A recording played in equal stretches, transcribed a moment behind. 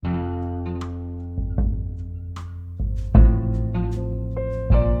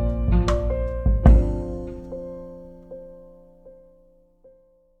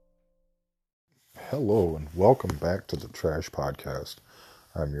Hello and welcome back to the Trash Podcast.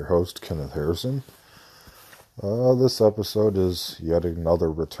 I'm your host, Kenneth Harrison. This episode is yet another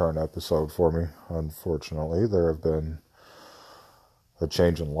return episode for me. Unfortunately, there have been a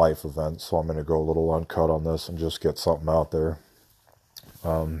change in life event, so I'm going to go a little uncut on this and just get something out there.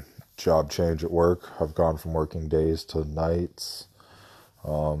 Job change at work. I've gone from working days to nights.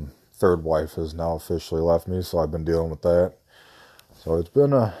 Third wife has now officially left me, so I've been dealing with that. So it's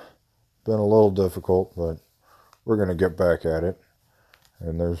been a little difficult, but we're going to get back at it.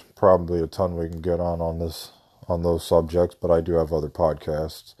 And there's probably a ton we can get on those subjects, but I do have other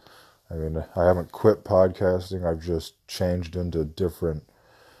podcasts. I mean, I haven't quit podcasting. I've just changed into different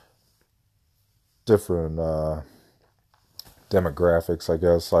demographics, I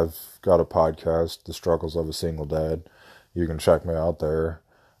guess. I've got a podcast, The Struggles of a Single Dad. You can check me out there.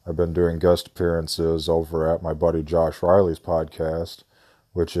 I've been doing guest appearances over at my buddy Josh Riley's podcast,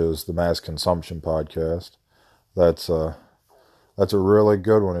 which is the Mass Consumption Podcast. That's a really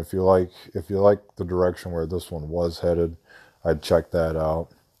good one. If you like the direction where this one was headed, I'd check that out.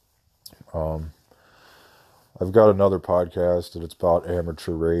 I've got another podcast and it's about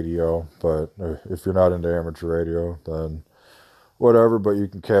amateur radio, but if you're not into amateur radio, then whatever, but you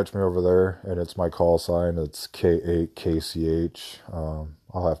can catch me over there, and it's my call sign. It's K8KCH.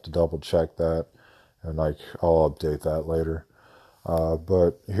 I'll have to double check that, and I'll update that later.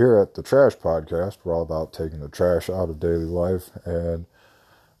 But here at the Trash Podcast, we're all about taking the trash out of daily life, and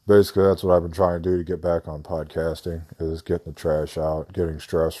basically that's what I've been trying to do to get back on podcasting, is getting the trash out, getting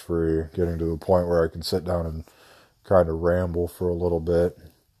stress-free, getting to the point where I can sit down and kind of ramble for a little bit.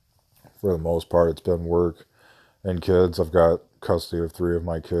 For the most part, it's been work and kids. I've got custody of 3 of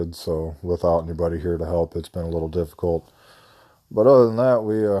my kids, so without anybody here to help, it's been a little difficult. But other than that,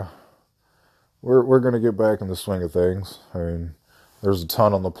 we're going to get back in the swing of things. I mean, there's a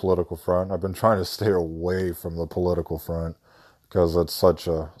ton on the political front. I've been trying to stay away from the political front because it's such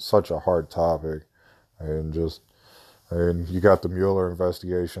a hard topic. And you got the Mueller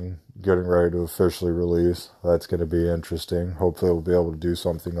investigation getting ready to officially release. That's going to be interesting. Hopefully we'll be able to do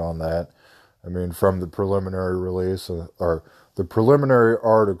something on that. I mean, from the preliminary release, or the preliminary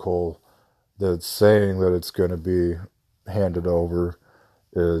article that's saying that it's going to be handed over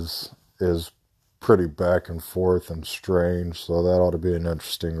is pretty back and forth and strange, so that ought to be an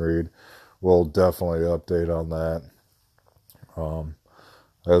interesting read. We'll definitely update on that.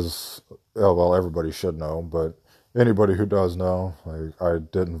 Everybody should know, but anybody who does know, I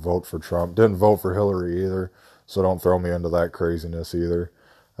didn't vote for Trump, didn't vote for Hillary either, so don't throw me into that craziness either.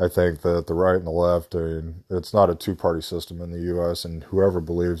 I think that the right and the left, it's not a two-party system in the U.S., and whoever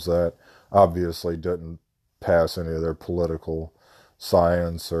believes that obviously didn't pass any of their political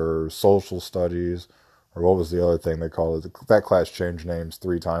science or social studies, or what was the other thing they called it? That class changed names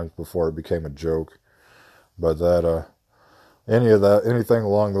 3 times before it became a joke. But anything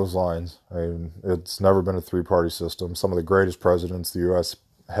along those lines, I mean, it's never been a 3-party system. Some of the greatest presidents the U.S.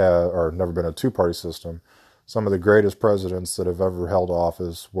 or never been a 2-party system. Some of the greatest presidents that have ever held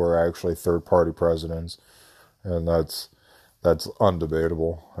office were actually 3rd-party presidents, and that's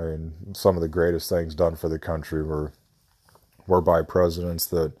undebatable. I mean, some of the greatest things done for the country were by presidents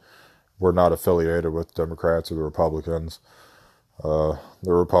that were not affiliated with Democrats or the Republicans. The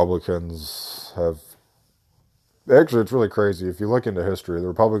Republicans have... Actually, it's really crazy. If you look into history, the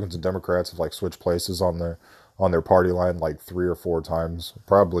Republicans and Democrats have switched places on their party line 3 or 4 times,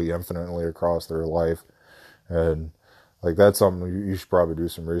 probably infinitely across their life. And that's something you should probably do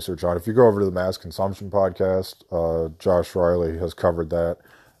some research on. If you go over to the Mass Consumption Podcast, Josh Riley has covered that.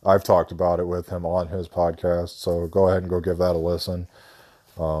 I've talked about it with him on his podcast, so go ahead and go give that a listen.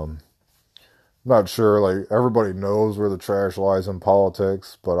 Not sure, everybody knows where the trash lies in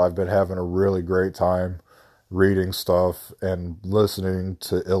politics, but I've been having a really great time reading stuff and listening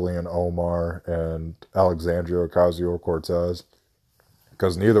to Ilhan Omar and Alexandria Ocasio-Cortez,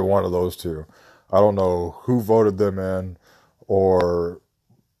 because neither one of those two, I don't know who voted them in or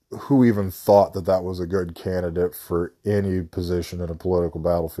who even thought that was a good candidate for any position in a political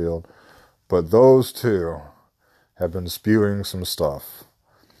battlefield. But those two have been spewing some stuff.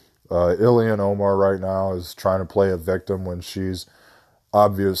 Ilhan Omar right now is trying to play a victim when she's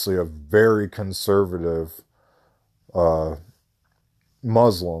obviously a very conservative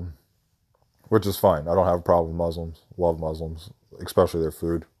Muslim, which is fine. I don't have a problem with Muslims. Love Muslims, especially their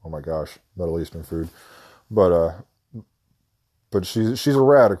food. Oh my gosh, Middle Eastern food. But she's a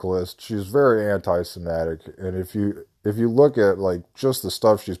radicalist. She's very anti-Semitic, and if you look at just the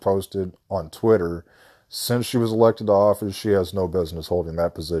stuff she's posted on Twitter since she was elected to office, she has no business holding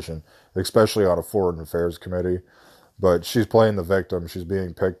that position, especially on a foreign affairs committee. But she's playing the victim. She's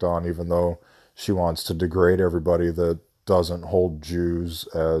being picked on, even though she wants to degrade everybody that doesn't hold Jews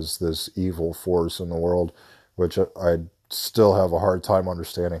as this evil force in the world, which I still have a hard time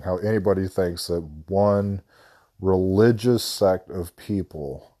understanding how anybody thinks that one religious sect of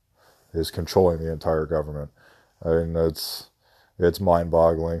people is controlling the entire government. I mean, it's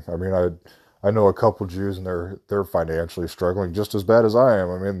mind-boggling. I mean, I know a couple Jews and they're financially struggling just as bad as I am.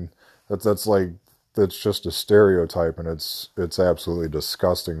 I mean, that's like that's just a stereotype, and it's absolutely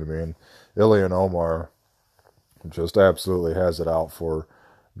disgusting to me. And Ilhan Omar just absolutely has it out for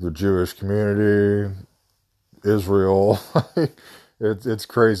the Jewish community, Israel. It's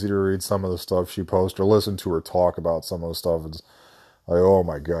crazy to read some of the stuff she posts or listen to her talk about some of the stuff. It's like, oh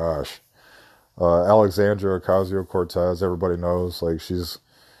my gosh. Alexandria Ocasio-Cortez, everybody knows, like she's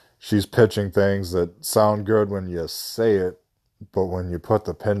pitching things that sound good when you say it, but when you put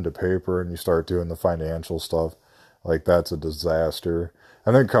the pen to paper and you start doing the financial stuff, like that's a disaster.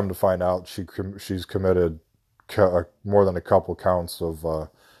 And then come to find out she's committed more than a couple counts of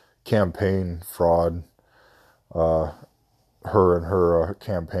campaign fraud. Her and her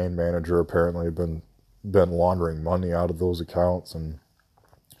campaign manager apparently have been laundering money out of those accounts, and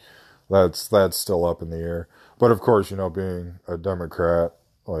that's still up in the air. But of course, being a Democrat,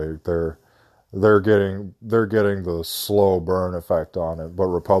 like they're getting the slow burn effect on it, but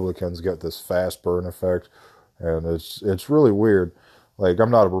Republicans get this fast burn effect, and it's really weird. Like,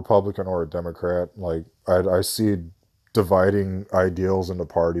 I'm not a Republican or a Democrat. Like, I see dividing ideals into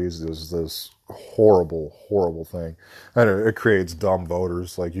parties is this horrible, horrible thing, and it creates dumb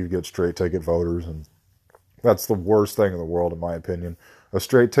voters. Like, you get straight ticket voters, and that's the worst thing in the world, in my opinion. A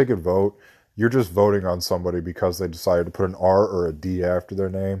straight ticket vote, you're just voting on somebody because they decided to put an R or a D after their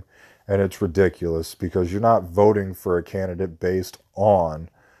name. And it's ridiculous because you're not voting for a candidate based on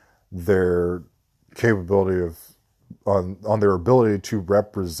their capability on their ability to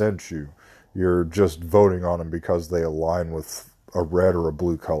represent you. You're just voting on them because they align with a red or a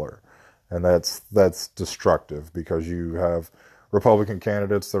blue color. And that's destructive because you have Republican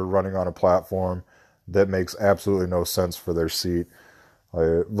candidates that are running on a platform that makes absolutely no sense for their seat.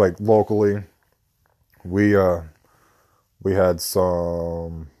 Like locally, we had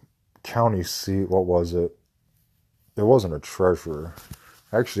some county seat. What was it? It wasn't a treasurer.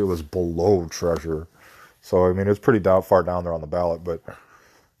 Actually, it was below treasurer. So I mean, it's pretty far down there on the ballot, but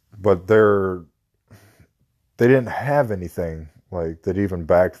they didn't have anything like that even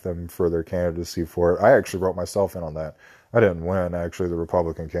backed them for their candidacy for it. I actually wrote myself in on that. I didn't win. Actually, the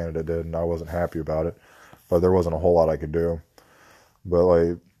Republican candidate did, and I wasn't happy about it. But there wasn't a whole lot I could do.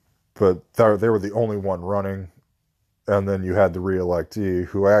 But they were the only one running, and then you had the re-electee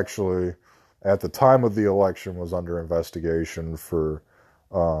who actually, at the time of the election, was under investigation for,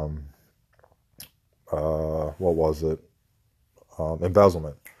 what was it?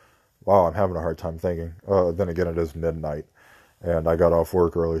 Embezzlement. Wow, I'm having a hard time thinking. Then again, it is midnight, and I got off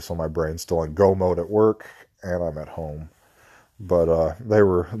work early, so my brain's still in go mode at work, and I'm at home. But they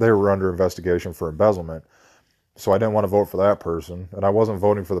were under investigation for embezzlement. So I didn't want to vote for that person, and I wasn't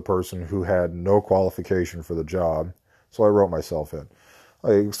voting for the person who had no qualification for the job. So I wrote myself in.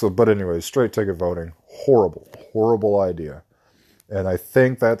 But anyways, straight ticket voting, horrible, horrible idea. And I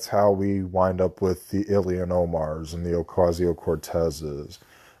think that's how we wind up with the Ilhan Omars and the Ocasio-Cortezes,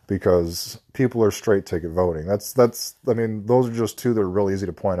 because people are straight ticket voting. I mean, those are just two that are really easy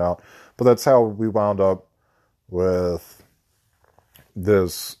to point out. But that's how we wound up with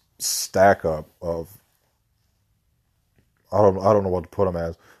this stack up of, I don't know what to put them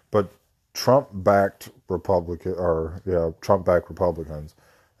as, but Trump-backed Republicans,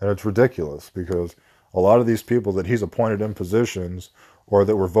 and it's ridiculous because a lot of these people that he's appointed in positions or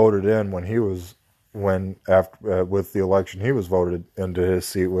that were voted in with the election he was voted into his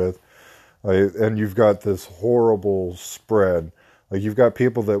seat with, and you've got this horrible spread. Like, you've got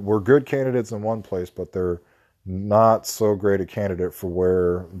people that were good candidates in one place, but they're not so great a candidate for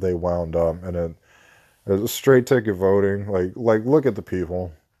where they wound up, and it's straight ticket voting. Like look at the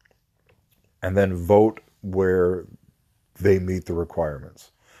people and then vote where they meet the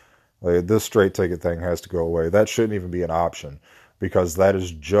requirements. Like, this straight ticket thing has to go away. That shouldn't even be an option because that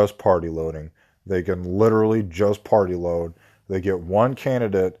is just party loading. They can literally just party load. They get one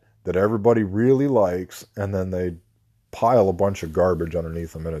candidate that everybody really likes, and then they pile a bunch of garbage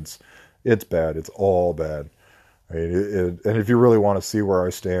underneath them, and it's bad. It's all bad. I mean, and if you really want to see where I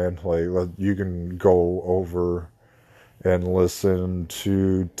stand, like, you can go over and listen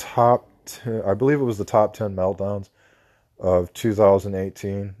to top 10, I believe it was the top 10 meltdowns of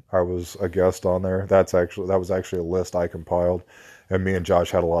 2018. I was a guest on there. That was actually a list I compiled, and me and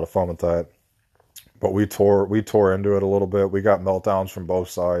Josh had a lot of fun with that. but we tore into it a little bit. We got meltdowns from both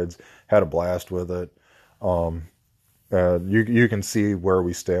sides, had a blast with it. Um, and you can see where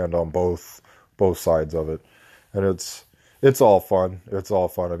we stand on both sides of it, and it's all fun. It's all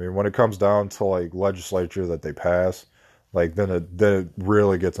fun. I mean, when it comes down to like legislature that they pass, like then it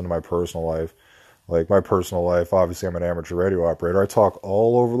really gets into my personal life. Like my personal life, obviously, I'm an amateur radio operator. I talk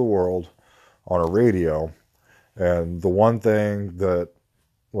all over the world on a radio, and the one thing that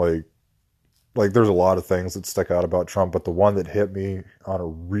like there's a lot of things that stick out about Trump, but the one that hit me on a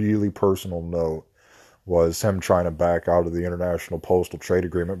really personal note was him trying to back out of the International Postal Trade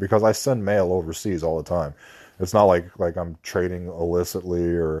Agreement, because I send mail overseas all the time. It's not like I'm trading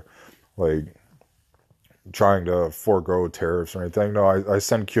illicitly or like trying to forego tariffs or anything. No, I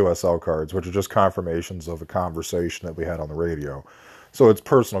send QSL cards, which are just confirmations of a conversation that we had on the radio. So it's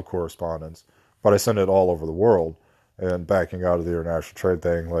personal correspondence, but I send it all over the world. And backing out of the international trade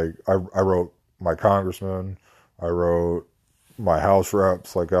thing, like I wrote my congressman, I wrote my house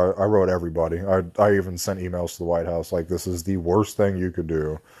reps, like I wrote everybody. I even sent emails to the White House like, this is the worst thing you could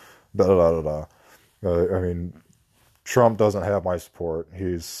do. Da da da da da. I mean, Trump doesn't have my support.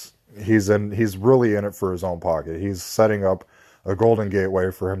 He's really in it for his own pocket. He's setting up a golden gateway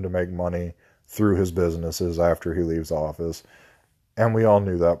for him to make money through his businesses after he leaves office. And we all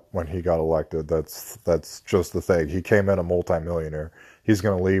knew that when he got elected. That's just the thing. He came in a multimillionaire. He's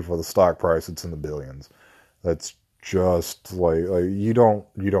going to leave with a stock price that's in the billions. That's just like you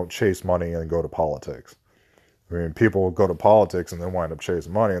don't chase money and go to politics. I mean, people go to politics and then wind up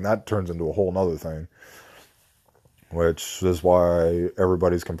chasing money, and that turns into a whole nother thing. Which is why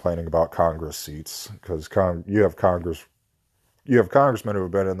everybody's complaining about Congress seats, because you have congressmen who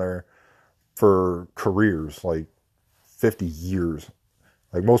have been in there for careers, like 50 years.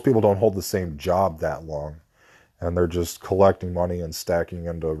 Like most people don't hold the same job that long, and they're just collecting money and stacking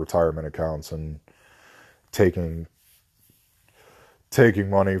into retirement accounts and taking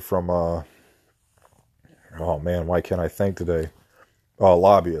money from oh man, why can't I think today?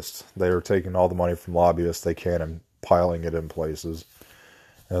 Lobbyists. They are taking all the money from lobbyists they can and piling it in places,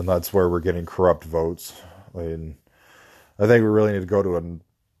 and that's where we're getting corrupt votes. I mean, I think we really need to go to a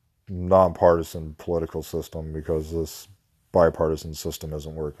nonpartisan political system, because this bipartisan system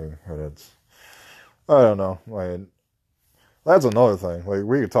isn't working, and I don't know. Like, that's another thing. Like,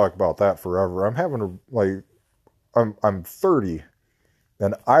 we could talk about that forever. I'm 30,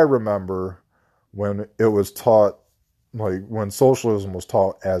 and I remember when it was taught, like when socialism was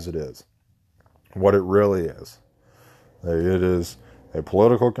taught as it is, what it really is. It is a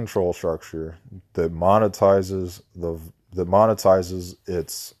political control structure that monetizes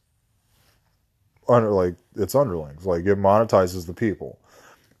its underlings. Like, it monetizes the people.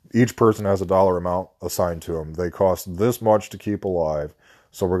 Each person has a dollar amount assigned to them. They cost this much to keep alive,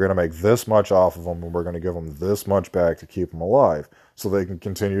 so we're going to make this much off of them, and we're going to give them this much back to keep them alive, so they can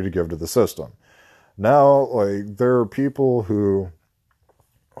continue to give to the system. Now, like, there are people who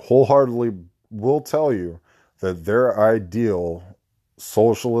wholeheartedly will tell you that their ideal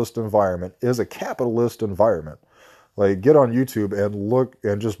socialist environment is a capitalist environment. Like, get on YouTube and look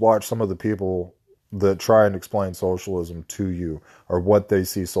and just watch some of the people that try and explain socialism to you, or what they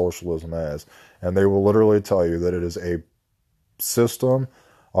see socialism as. And they will literally tell you that it is a system,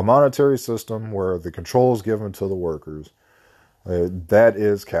 a monetary system where the control is given to the workers. That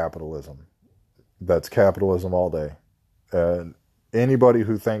is capitalism. That's capitalism all day. And anybody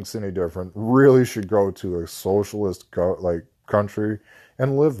who thinks any different really should go to a socialist country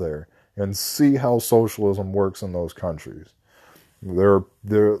and live there and see how socialism works in those countries. They're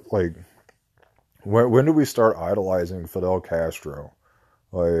like, when do we start idolizing Fidel Castro?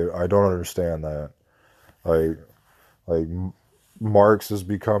 Like, I don't understand that. Like Marx has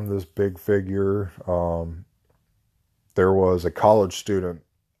become this big figure. There was a college student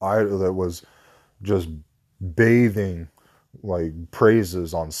that was just bathing like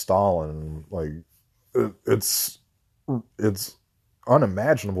praises on Stalin. Like, it's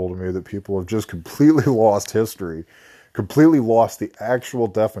unimaginable to me that people have just completely lost history, completely lost the actual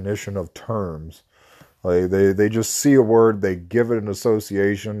definition of terms. Like, they just see a word, they give it an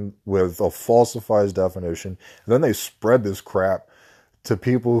association with a falsified definition, and then they spread this crap to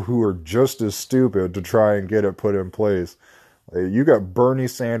people who are just as stupid to try and get it put in place. You got Bernie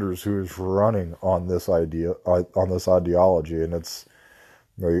Sanders, who is running on this ideology, and it's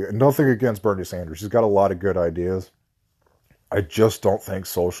nothing against Bernie Sanders. He's got a lot of good ideas. I just don't think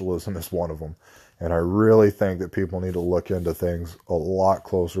socialism is one of them. And I really think that people need to look into things a lot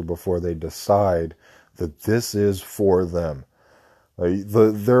closer before they decide that this is for them.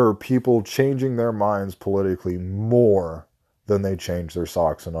 There are people changing their minds politically more than they change their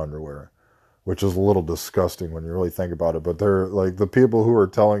socks and underwear. which is a little disgusting when you really think about it. But they're like the people who are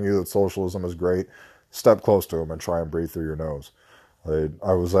telling you that socialism is great, step close to them and try and breathe through your nose. Like,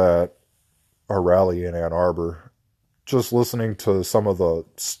 I was at a rally in Ann Arbor, just listening to some of the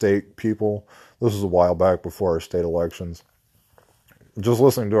state people. This was a while back before our state elections. Just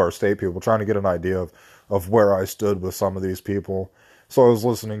listening to our state people, trying to get an idea of where I stood with some of these people. So I was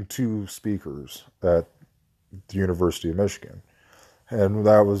listening to speakers at the University of Michigan. And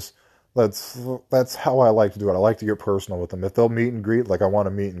that's how I like to do it. I like to get personal with them. If they'll meet and greet, like I want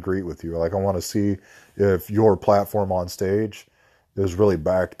to meet and greet with you. Like I want to see if your platform on stage is really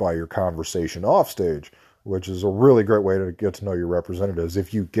backed by your conversation off stage, which is a really great way to get to know your representatives.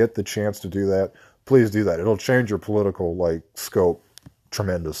 If you get the chance to do that, please do that. It'll change your political scope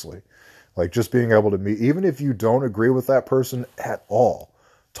tremendously. Like just being able to meet, even if you don't agree with that person at all,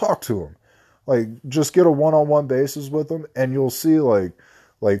 talk to them. Like just get a one-on-one basis with them, and you'll see like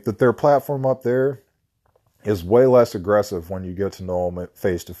that their platform up there is way less aggressive when you get to know them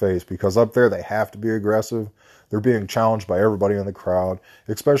face to face, because up there they have to be aggressive. They're being challenged by everybody in the crowd,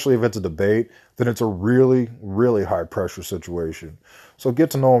 especially if it's a debate, then it's a really, really high pressure situation. So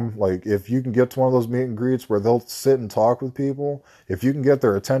get to know them. Like if you can get to one of those meet and greets where they'll sit and talk with people, if you can get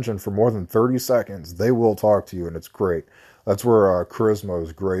their attention for more than 30 seconds, they will talk to you, and it's great. That's where charisma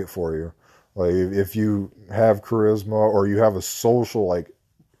is great for you. Like if you have charisma or you have a social like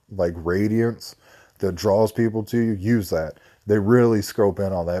radiance that draws people to you, use that. They really scope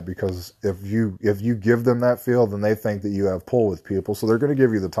in on that, because if you give them that feel, then they think that you have pull with people, so they're going to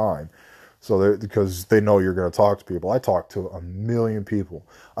give you the time. So because they know you're going to talk to people. I talk to a million people.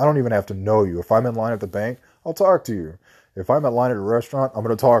 I don't even have to know you. If I'm in line at the bank, I'll talk to you. If I'm in line at a restaurant, I'm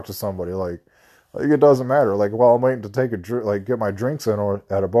going to talk to somebody. Like it doesn't matter. Like while I'm waiting to take a drink, like get my drinks in, or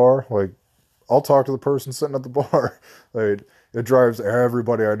at a bar, like I'll talk to the person sitting at the bar. Like it drives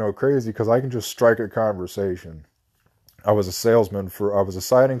everybody I know crazy, because I can just strike a conversation. I was a siding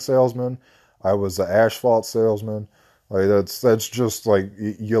salesman. I was an asphalt salesman. Like that's just like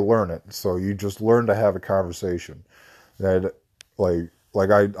you learn it. So you just learn to have a conversation. That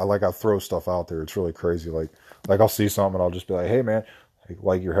I throw stuff out there. It's really crazy. Like I'll see something and I'll just be like, hey man,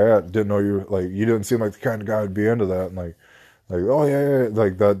 like your hat. Didn't know you didn't seem like the kind of guy who'd be into that. And like oh yeah,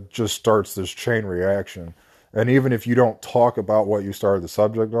 like that just starts this chain reaction. And even if you don't talk about what you started the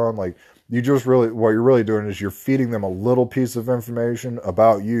subject on, like you just really, what you're really doing is you're feeding them a little piece of information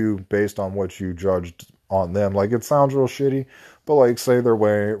about you based on what you judged on them. Like it sounds real shitty, but like say they're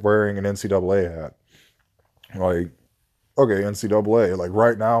wearing an NCAA hat. Like, okay, NCAA, like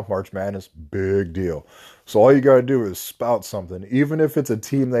right now, March Madness, big deal. So all you got to do is spout something, even if it's a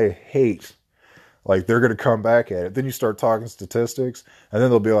team they hate. Like they're going to come back at it. Then you start talking statistics, and then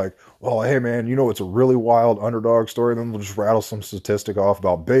they'll be like, well, hey man, it's a really wild underdog story. And then they'll just rattle some statistic off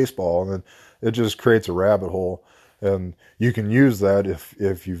about baseball, and then it just creates a rabbit hole. And you can use that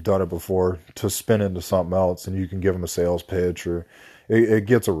if you've done it before to spin into something else, and you can give them a sales pitch, or it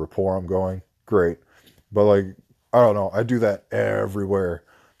gets a rapport going. Great. But like, I don't know. I do that everywhere.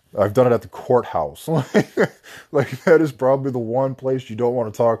 I've done it at the courthouse. Like that is probably the one place you don't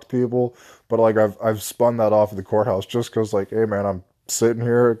want to talk to people. But like I've spun that off at the courthouse just because like, hey man, I'm sitting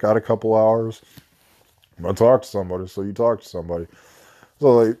here, got a couple hours, I'm gonna talk to somebody. So you talk to somebody.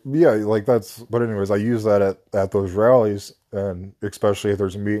 So like yeah, like that's. But anyways, I use that at those rallies, and especially if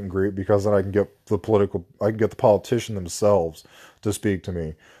there's a meet and greet, because then I can get the politician themselves to speak to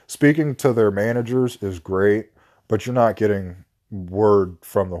me. Speaking to their managers is great, but you're not getting word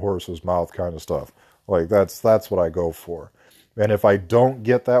from the horse's mouth kind of stuff. Like that's what I go for. And if I don't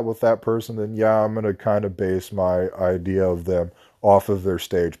get that with that person, then yeah, I'm going to kind of base my idea of them off of their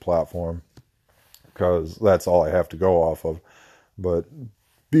stage platform, because that's all I have to go off of. But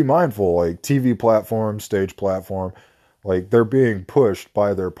be mindful, like TV platform, stage platform, like they're being pushed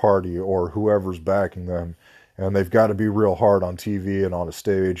by their party or whoever's backing them, and they've got to be real hard on TV and on a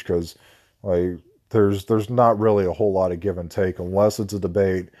stage, because like there's not really a whole lot of give and take unless it's a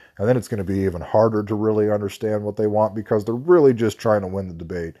debate, and then it's going to be even harder to really understand what they want, because they're really just trying to win the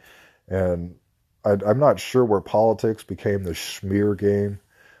debate. And I'm not sure where politics became the schmear game,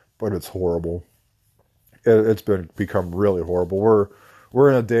 but it's horrible. It's become really horrible. We're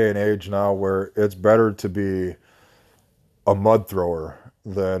in a day and age now where it's better to be a mud thrower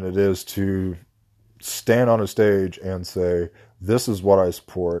than it is to stand on a stage and say, this is what I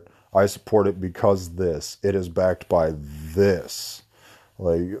support. I support it because this. It is backed by this.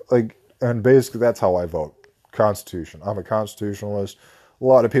 And basically that's how I vote. Constitution. I'm a constitutionalist. A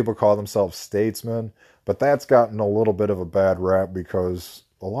lot of people call themselves statesmen, but that's gotten a little bit of a bad rap, because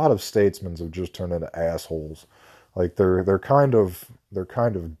a lot of statesmen have just turned into assholes. Like they're kind of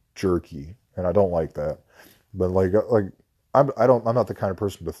jerky, and I don't like that. But I'm not the kind of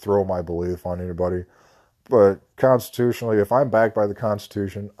person to throw my belief on anybody. But constitutionally, if I'm backed by the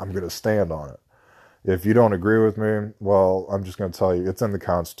Constitution, I'm going to stand on it. If you don't agree with me, well, I'm just going to tell you it's in the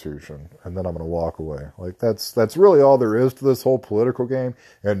Constitution, and then I'm going to walk away. Like that's really all there is to this whole political game,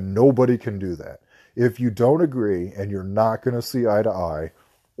 and nobody can do that. If you don't agree and you're not going to see eye to eye,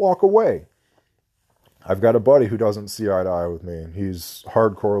 walk away. I've got a buddy who doesn't see eye to eye with me. He's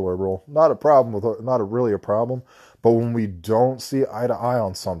hardcore liberal. Not really a problem, but when we don't see eye to eye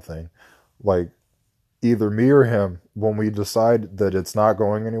on something, like either me or him, when we decide that it's not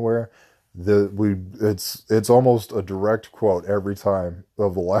going anywhere, it's almost a direct quote every time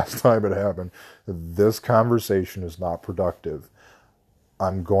of the last time it happened. This conversation is not productive.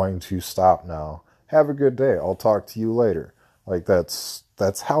 I'm going to stop now. Have a good day. I'll talk to you later. Like that's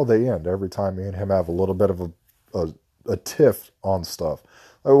how they end every time me and him have a little bit of a tiff on stuff.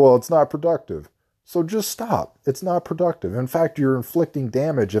 Like, well, it's not productive. So just stop. It's not productive. In fact, you're inflicting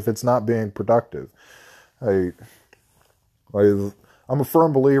damage if it's not being productive. I'm a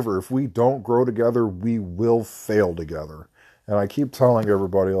firm believer, if we don't grow together, we will fail together. And I keep telling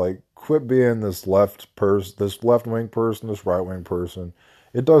everybody, like, quit being this left-wing person, this right-wing person.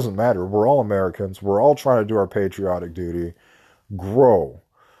 It doesn't matter. We're all Americans. We're all trying to do our patriotic duty. Grow.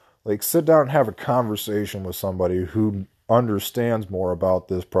 Like, sit down and have a conversation with somebody who understands more about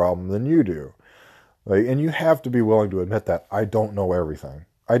this problem than you do. Like, and you have to be willing to admit that I don't know everything.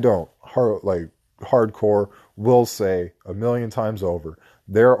 I don't. Hardcore will say a million times over,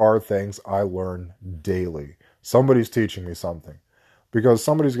 there are things I learn daily. Somebody's teaching me something. Because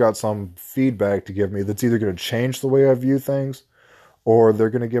somebody's got some feedback to give me that's either going to change the way I view things, or they're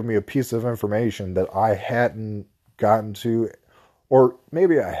going to give me a piece of information that I hadn't gotten to, or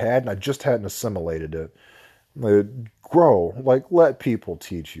maybe I had and I just hadn't assimilated it. Grow. Like, let people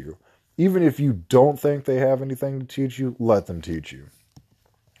teach you. Even if you don't think they have anything to teach you, let them teach you.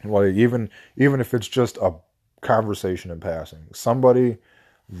 Like, even if it's just a conversation in passing. Somebody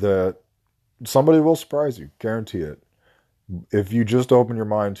will surprise you. Guarantee it. If you just open your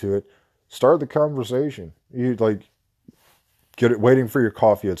mind to it, start the conversation. Get it waiting for your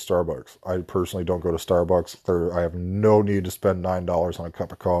coffee at Starbucks. I personally don't go to Starbucks. I have no need to spend $9 on a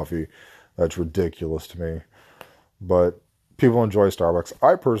cup of coffee. That's ridiculous to me. But people enjoy Starbucks.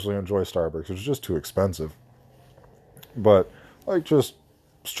 I personally enjoy Starbucks. It's just too expensive. But just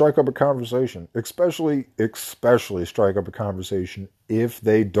strike up a conversation. Especially strike up a conversation if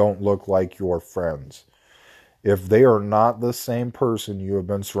they don't look like your friends. If they are not the same person you have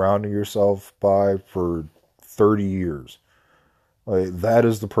been surrounding yourself by for 30 years. That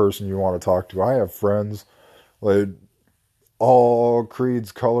is the person you want to talk to. I have friends, all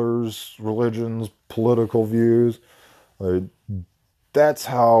creeds, colors, religions, political views. That's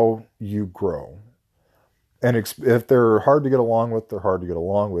how you grow. And if they're hard to get along with, they're hard to get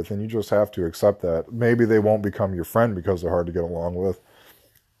along with. And you just have to accept that. Maybe they won't become your friend because they're hard to get along with.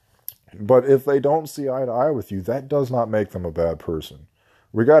 But if they don't see eye to eye with you, that does not make them a bad person.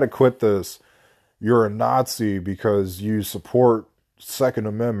 We got to quit this, you're a Nazi because you support Second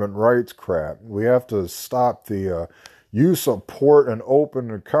Amendment rights crap. We have to stop the, you support an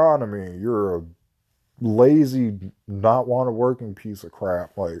open economy. You're a lazy, not want to working piece of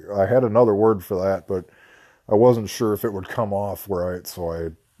crap. I had another word for that, but I wasn't sure if it would come off right, so I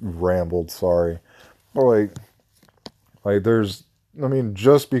rambled, sorry. But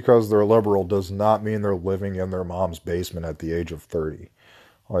just because they're liberal does not mean they're living in their mom's basement at the age of 30.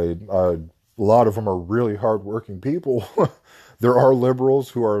 A lot of them are really hardworking people. There are liberals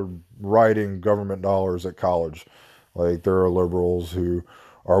who are writing government dollars at college. There are liberals who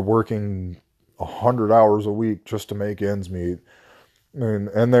are working 100 hours a week just to make ends meet.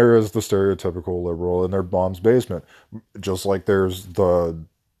 And there is the stereotypical liberal in their mom's basement. Just like there's the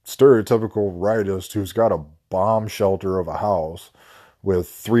stereotypical rightist who's got a bomb shelter of a house with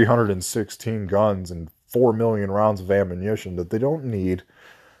 316 guns and 4 million rounds of ammunition that they don't need.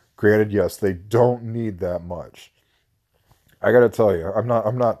 Granted, yes, they don't need that much. I gotta tell you, I'm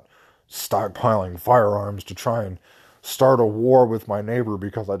not stockpiling firearms to try and start a war with my neighbor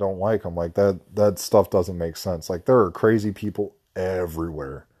because I don't like them. That stuff doesn't make sense. There are crazy people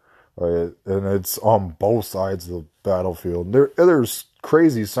everywhere. And it's on both sides of the battlefield. There's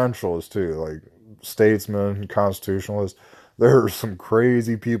crazy centralists too, statesmen, constitutionalists. There are some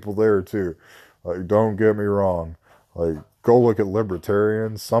crazy people there too. Don't get me wrong. Go look at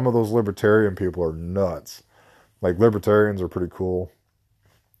libertarians. Some of those libertarian people are nuts. Libertarians are pretty cool.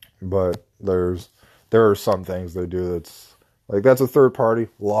 But there are some things they do that's a third party.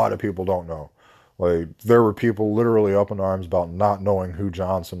 A lot of people don't know. Like, there were people literally up in arms about not knowing who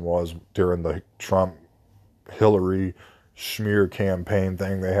Johnson was during the Trump Hillary smear campaign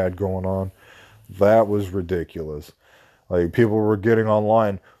thing they had going on. That was ridiculous. Like, people were getting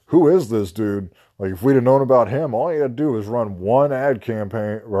online, who is this dude? Like, if we'd have known about him, all he had to do was run one ad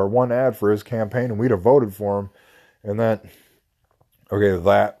campaign or one ad for his campaign and we'd have voted for him. And that, okay,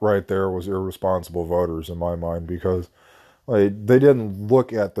 that right there was irresponsible voters in my mind, because like, they didn't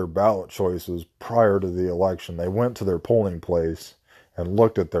look at their ballot choices prior to the election. They went to their polling place and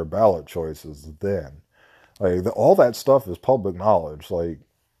looked at their ballot choices then. Like, all that stuff is public knowledge. Like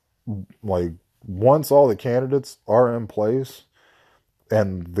once all the candidates are in place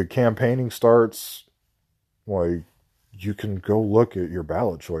and the campaigning starts, like, you can go look at your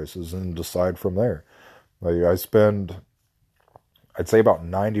ballot choices and decide from there. Like, I spend, I'd say, about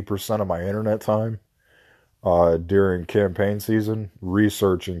 90% of my internet time during campaign season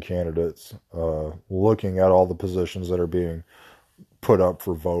researching candidates, looking at all the positions that are being put up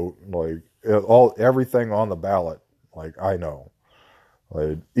for vote, like everything on the ballot. Like, I know,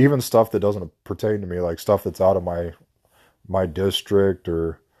 like, even stuff that doesn't pertain to me, like stuff that's out of my district,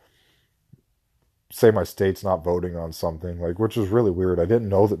 or say my state's not voting on something, like, which is really weird. I didn't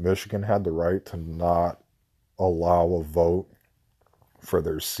know that Michigan had the right to not allow a vote for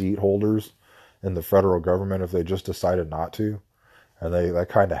their seat holders in the federal government if they just decided not to. And that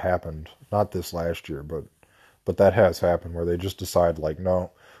kind of happened, not this last year, but that has happened, where they just decide, like,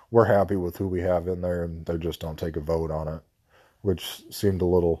 no, we're happy with who we have in there, and they just don't take a vote on it, which seemed a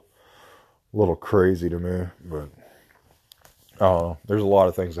little crazy to me. But I don't know. There's a lot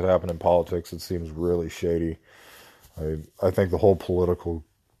of things that happen in politics that seems really shady. I think the whole political,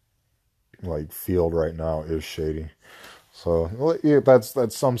 like, field right now is shady. So, well, yeah,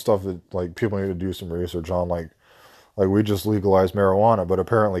 that's some stuff that, like, people need to do some research on. Like we just legalized marijuana, but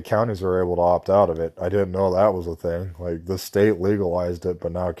apparently counties are able to opt out of it. I didn't know that was a thing. Like, the state legalized it,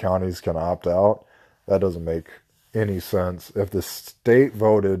 but now counties can opt out. That doesn't make any sense. If the state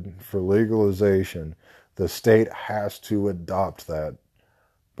voted for legalization, the state has to adopt that.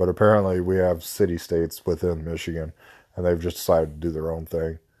 But apparently we have city states within Michigan, and they've just decided to do their own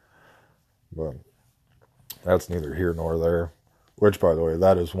thing. But that's neither here nor there. Which, by the way,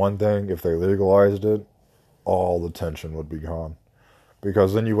 that is one thing. If they legalized it, all the tension would be gone.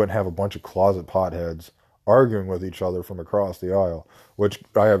 Because then you wouldn't have a bunch of closet potheads arguing with each other from across the aisle, which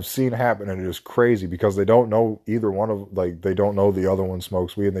I have seen happen, and it is crazy because they don't know either one of, like, they don't know the other one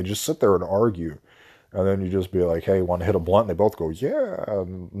smokes weed, and they just sit there and argue. And then you just be like, hey, want to hit a blunt? And they both go, yeah.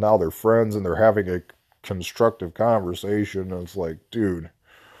 And now they're friends and they're having a constructive conversation. And it's like, dude,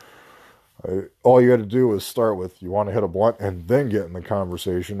 all you had to do was start with, you want to hit a blunt, and then get in the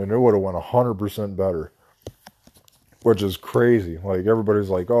conversation, and it would have went 100% better. Which is crazy. Like, everybody's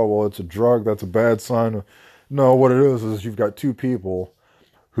like, oh, well, it's a drug, that's a bad sign. No, what it is you've got two people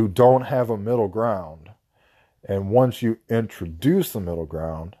who don't have a middle ground. And once you introduce the middle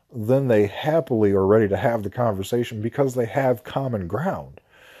ground, then they happily are ready to have the conversation because they have common ground.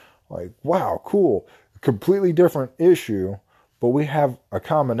 Like, wow, cool. Completely different issue, but we have a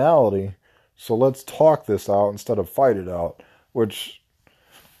commonality, so let's talk this out instead of fight it out. Which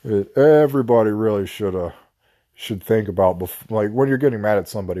everybody really should think about. Like, when you're getting mad at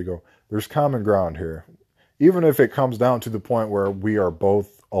somebody, go, there's common ground here. Even if it comes down to the point where we are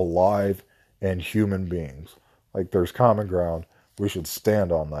both alive and human beings. Like, there's common ground. We should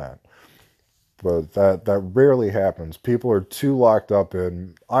stand on that. But that rarely happens. People are too locked up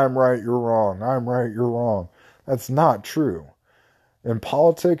in, I'm right, you're wrong. I'm right, you're wrong. That's not true. In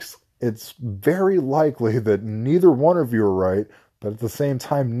politics, it's very likely that neither one of you are right, but at the same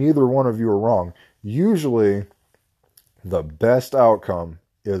time, neither one of you are wrong. Usually, the best outcome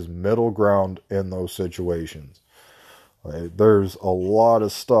is middle ground in those situations. Like, there's a lot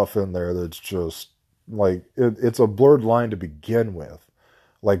of stuff in there that's just, like, it's a blurred line to begin with.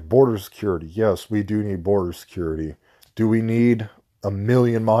 Like, border security. Yes, we do need border security. Do we need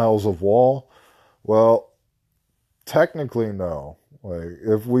 1,000,000 miles of wall? Well, technically, no. Like,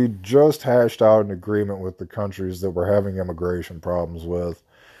 if we just hashed out an agreement with the countries that we're having immigration problems with,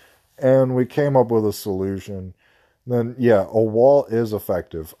 and we came up with a solution, then yeah, a wall is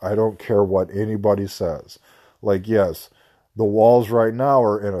effective. I don't care what anybody says. Like, yes, the walls right now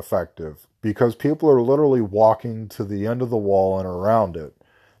are ineffective because people are literally walking to the end of the wall and around it.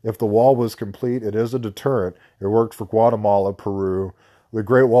 If the wall was complete, it is a deterrent. It worked for Guatemala, Peru. The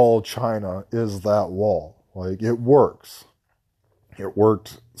Great Wall of China is that wall. Like, it works. It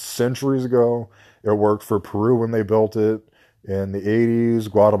worked centuries ago. It worked for Peru when they built it in the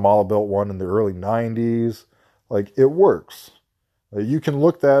 80s. Guatemala built one in the early 90s. Like, it works. You can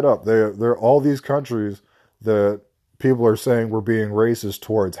look that up. They're all these countries that people are saying we're being racist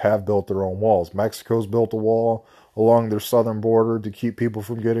towards have built their own walls. Mexico's built a wall along their southern border to keep people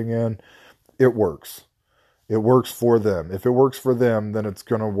from getting in. It works. It works for them. If it works for them, then it's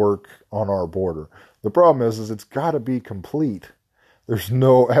going to work on our border. The problem is it's got to be complete. There's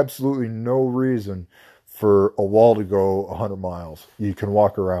absolutely no reason for a wall to go 100 miles. You can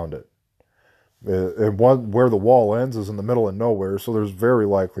walk around it. And where the wall ends is in the middle of nowhere, so there's very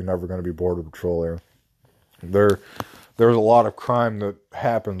likely never going to be border patrol there. There's a lot of crime that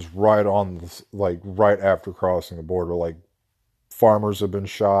happens right on this, like right after crossing the border. Like farmers have been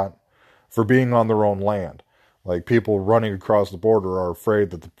shot for being on their own land. Like people running across the border are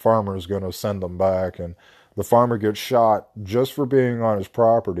afraid that the farmer is going to send them back, and the farmer gets shot just for being on his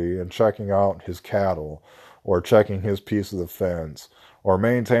property and checking out his cattle or checking his piece of the fence or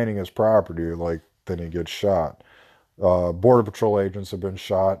maintaining his property. Like then he gets shot. Border patrol agents have been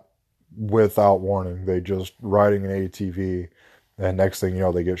shot without warning. They just riding an ATV, and next thing you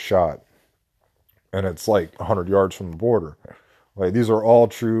know, they get shot. And it's like 100 yards from the border. Like these are all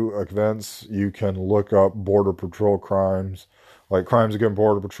true events. You can look up border patrol crimes, like crimes against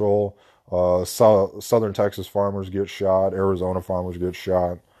border patrol. Southern Texas farmers get shot. Arizona farmers get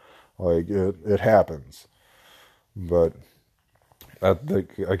shot. Like it happens. But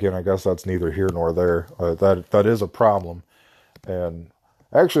again, I guess that's neither here nor there. That is a problem, and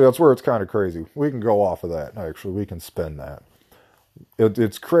actually, that's where it's kind of crazy. We can go off of that. Actually, we can spin that.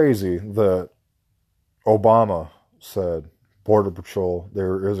 It's crazy that Obama said, Border Patrol,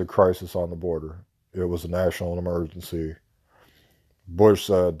 there is a crisis on the border. It was a national emergency. Bush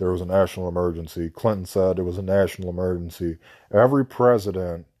said there was a national emergency. Clinton said it was a national emergency. Every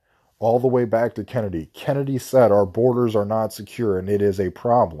president, all the way back to Kennedy, Kennedy said our borders are not secure and it is a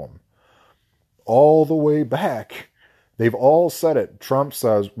problem. All the way back. They've all said it. Trump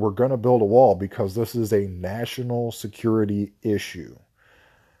says we're going to build a wall because this is a national security issue.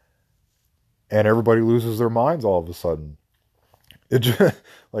 And everybody loses their minds all of a sudden. It just,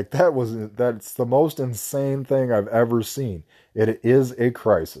 that's the most insane thing I've ever seen. It is a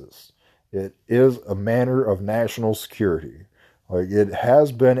crisis. It is a matter of national security. Like it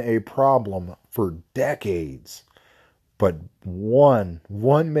has been a problem for decades. But one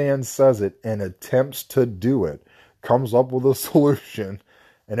man says it and attempts to do it, comes up with a solution,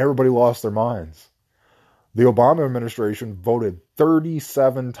 and everybody lost their minds. The Obama administration voted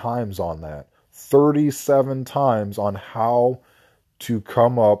 37 times on that. 37 times on how to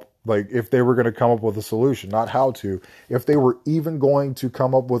come up, like if they were going to come up with a solution, not how to, if they were even going to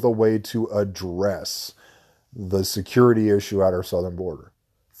come up with a way to address the security issue at our southern border.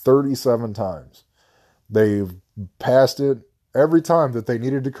 37 times. They've passed it every time that they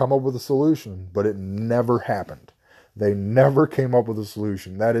needed to come up with a solution, but it never happened. They never came up with a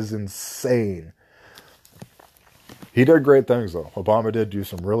solution. That is insane. He did great things, though. Obama did do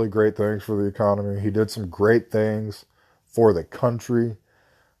some really great things for the economy. He did some great things for the country.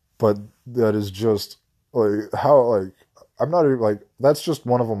 But that is just, like, how, like, I'm not even, like, that's just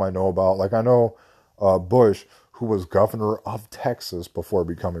one of them I know about. Like, I know Bush, who was governor of Texas before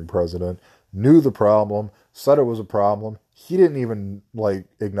becoming president, knew the problem, said it was a problem. He didn't even, like,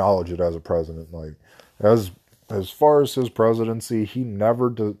 acknowledge it as a president. Like, as far as his presidency, he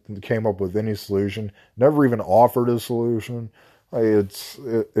never came up with any solution, never even offered a solution. Like, it's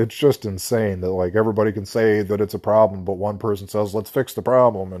just insane that, like, everybody can say that it's a problem, but one person says, let's fix the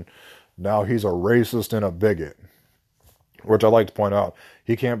problem, and now he's a racist and a bigot. Which I like to point out,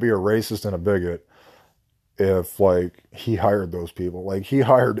 he can't be a racist and a bigot if, like, he hired those people. Like, he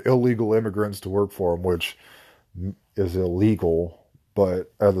hired illegal immigrants to work for him, which is illegal,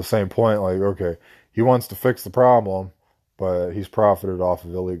 but at the same point, like, okay, he wants to fix the problem, but he's profited off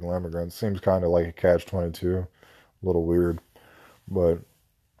of illegal immigrants. Seems kind of like a catch-22. A little weird. But,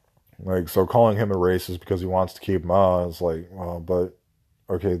 like, so calling him a racist because he wants to keep them on is like, well, but,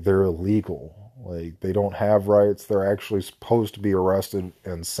 okay, they're illegal. Like, they don't have rights. They're actually supposed to be arrested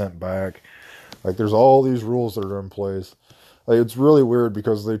and sent back. Like, there's all these rules that are in place. Like, it's really weird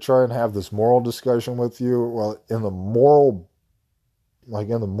because they try and have this moral discussion with you. Well, in the moral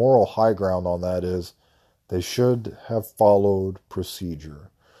high ground on that is they should have followed procedure.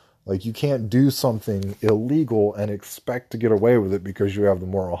 Like, you can't do something illegal and expect to get away with it because you have the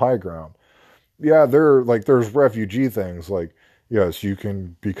moral high ground. Yeah, there's refugee things. Like, yes, you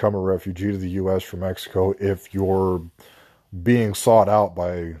can become a refugee to the U.S. from Mexico if you're being sought out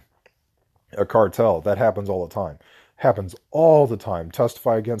by a cartel. That happens all the time. Happens all the time.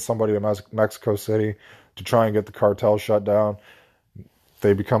 Testify against somebody in Mexico City to try and get the cartel shut down.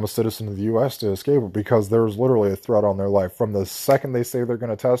 they become a citizen of the U.S. to escape it, because there's literally a threat on their life. From the second they say they're going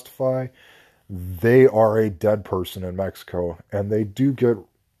to testify, they are a dead person in Mexico, and they do get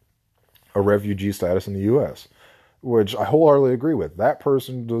a refugee status in the U.S., which I wholeheartedly agree with. That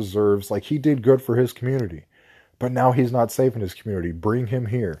person deserves, like, he did good for his community, but now he's not safe in his community. Bring him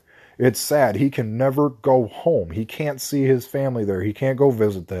here. It's sad. He can never go home. He can't see his family there. He can't go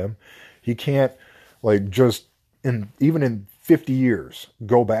visit them. He can't, like, just, even in 50 years,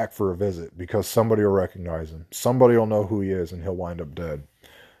 go back for a visit, because somebody will recognize him. Somebody will know who he is, and he'll wind up dead.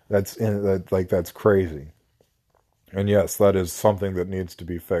 That's crazy. And yes, that is something that needs to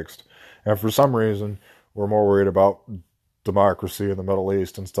be fixed. And for some reason, we're more worried about democracy in the Middle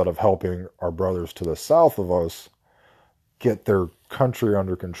East instead of helping our brothers to the south of us get their country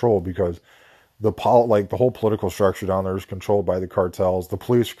under control, because the whole political structure down there is controlled by the cartels. The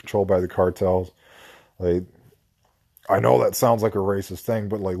police are controlled by the cartels. Like, I know that sounds like a racist thing,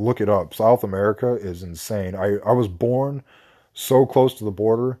 but, like, look it up. South America is insane. I was born so close to the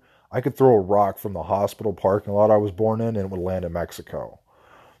border, I could throw a rock from the hospital parking lot I was born in, and it would land in Mexico.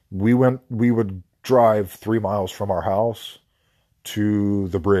 We would drive 3 miles from our house to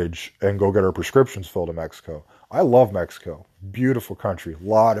the bridge and go get our prescriptions filled in Mexico. I love Mexico. Beautiful country. A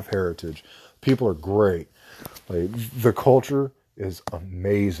lot of heritage. People are great. Like, the culture is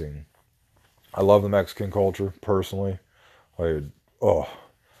amazing. I love the Mexican culture, personally. Like, oh.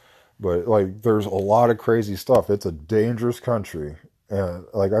 But, like, there's a lot of crazy stuff. It's a dangerous country. And,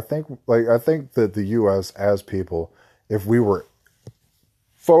 I think that the U.S. as people, if we were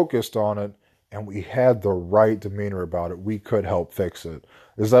focused on it and we had the right demeanor about it, we could help fix it.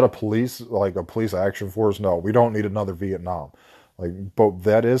 Is that a police action force? No, we don't need another Vietnam. But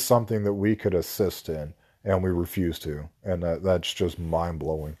that is something that we could assist in, and we refuse to. And that's just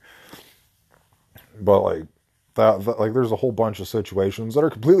mind-blowing. But, there's a whole bunch of situations that are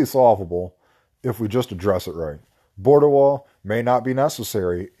completely solvable if we just address it right. Border wall may not be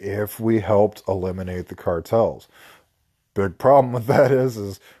necessary if we helped eliminate the cartels. Big problem with that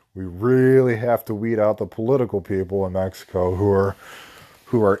is we really have to weed out the political people in Mexico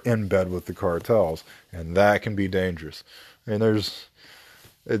who are in bed with the cartels, and that can be dangerous. And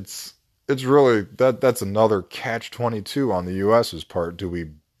it's really that's another catch-22 on the U.S.'s part. Do we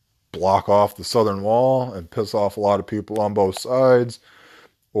block off the southern wall and piss off a lot of people on both sides,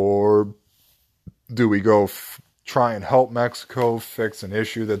 or do we go try and help Mexico fix an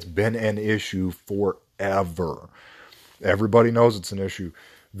issue that's been an issue forever? Everybody knows it's an issue.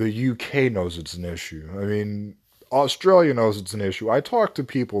 The UK knows it's an issue. I mean, Australia knows it's an issue. I talk to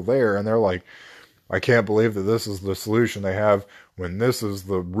people there, and they're like, I can't believe that this is the solution they have when this is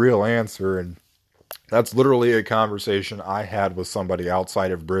the real answer. And that's literally a conversation I had with somebody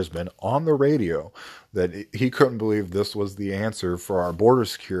outside of Brisbane on the radio, that he couldn't believe this was the answer for our border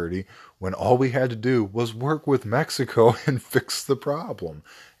security when all we had to do was work with Mexico and fix the problem.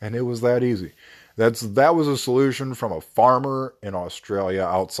 And it was that easy. That was a solution from a farmer in Australia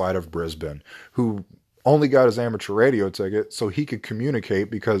outside of Brisbane who only got his amateur radio ticket so he could communicate,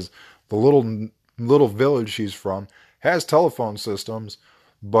 because the little village he's from has telephone systems,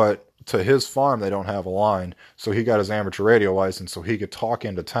 but to his farm they don't have a line. So he got his amateur radio license so he could talk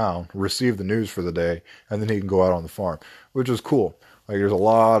into town, receive the news for the day, and then he can go out on the farm, which is cool. There's a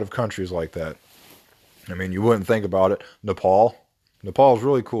lot of countries like that. I mean, you wouldn't think about it. Nepal is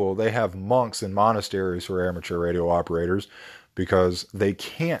really cool. They have monks in monasteries who are amateur radio operators because they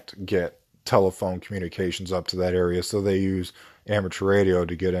can't get telephone communications up to that area, so they use amateur radio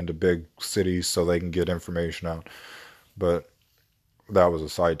to get into big cities so they can get information out. But that was a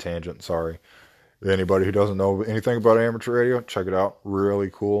side tangent, sorry. Anybody who doesn't know anything about amateur radio, check it out. Really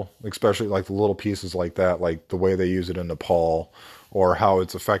cool. Especially the little pieces like that, like the way they use it in Nepal, or how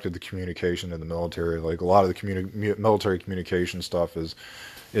it's affected the communication in the military. A lot of the military communication stuff is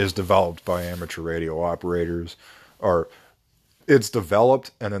developed by amateur radio operators. Or it's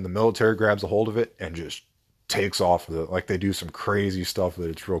developed, and then the military grabs a hold of it and just takes off with it. They do some crazy stuff with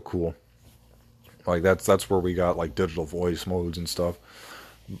it. It's real cool. That's where we got digital voice modes and stuff.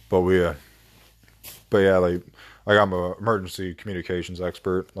 But I'm an emergency communications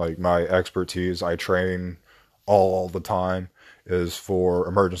expert. My expertise, I train all the time, is for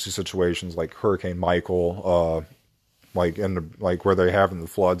emergency situations like Hurricane Michael, where they're having the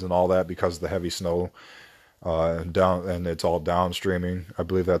floods and all that because of the heavy snow, and it's all downstreaming. I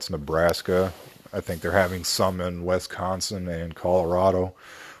believe that's Nebraska. I think they're having some in Wisconsin and Colorado.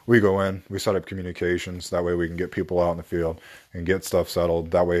 We go in, we set up communications. That way we can get people out in the field and get stuff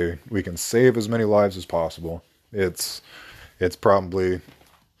settled. That way we can save as many lives as possible. It's probably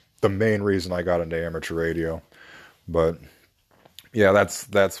the main reason I got into amateur radio. But yeah,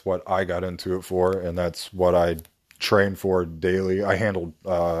 that's what I got into it for, and that's what I train for daily. I handled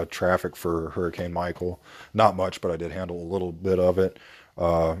traffic for Hurricane Michael, not much, but I did handle a little bit of it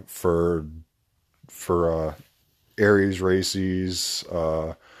for Aries races,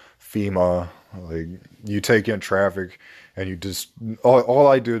 FEMA. Like you take in traffic, and you just all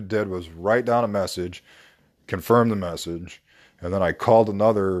I did was write down a message, confirm the message, and then I called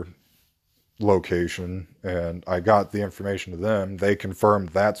another location and I got the information to them. They confirmed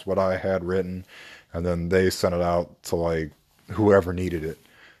that's what I had written, and then they sent it out to like whoever needed it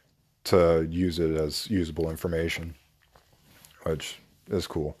to use it as usable information, which is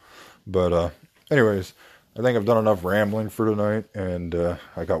cool. But anyways, I think I've done enough rambling for tonight, and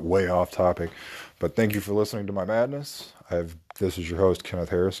I got way off topic. But thank you for listening to my madness. This is your host, Kenneth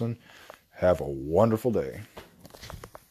Harrison. Have a wonderful day.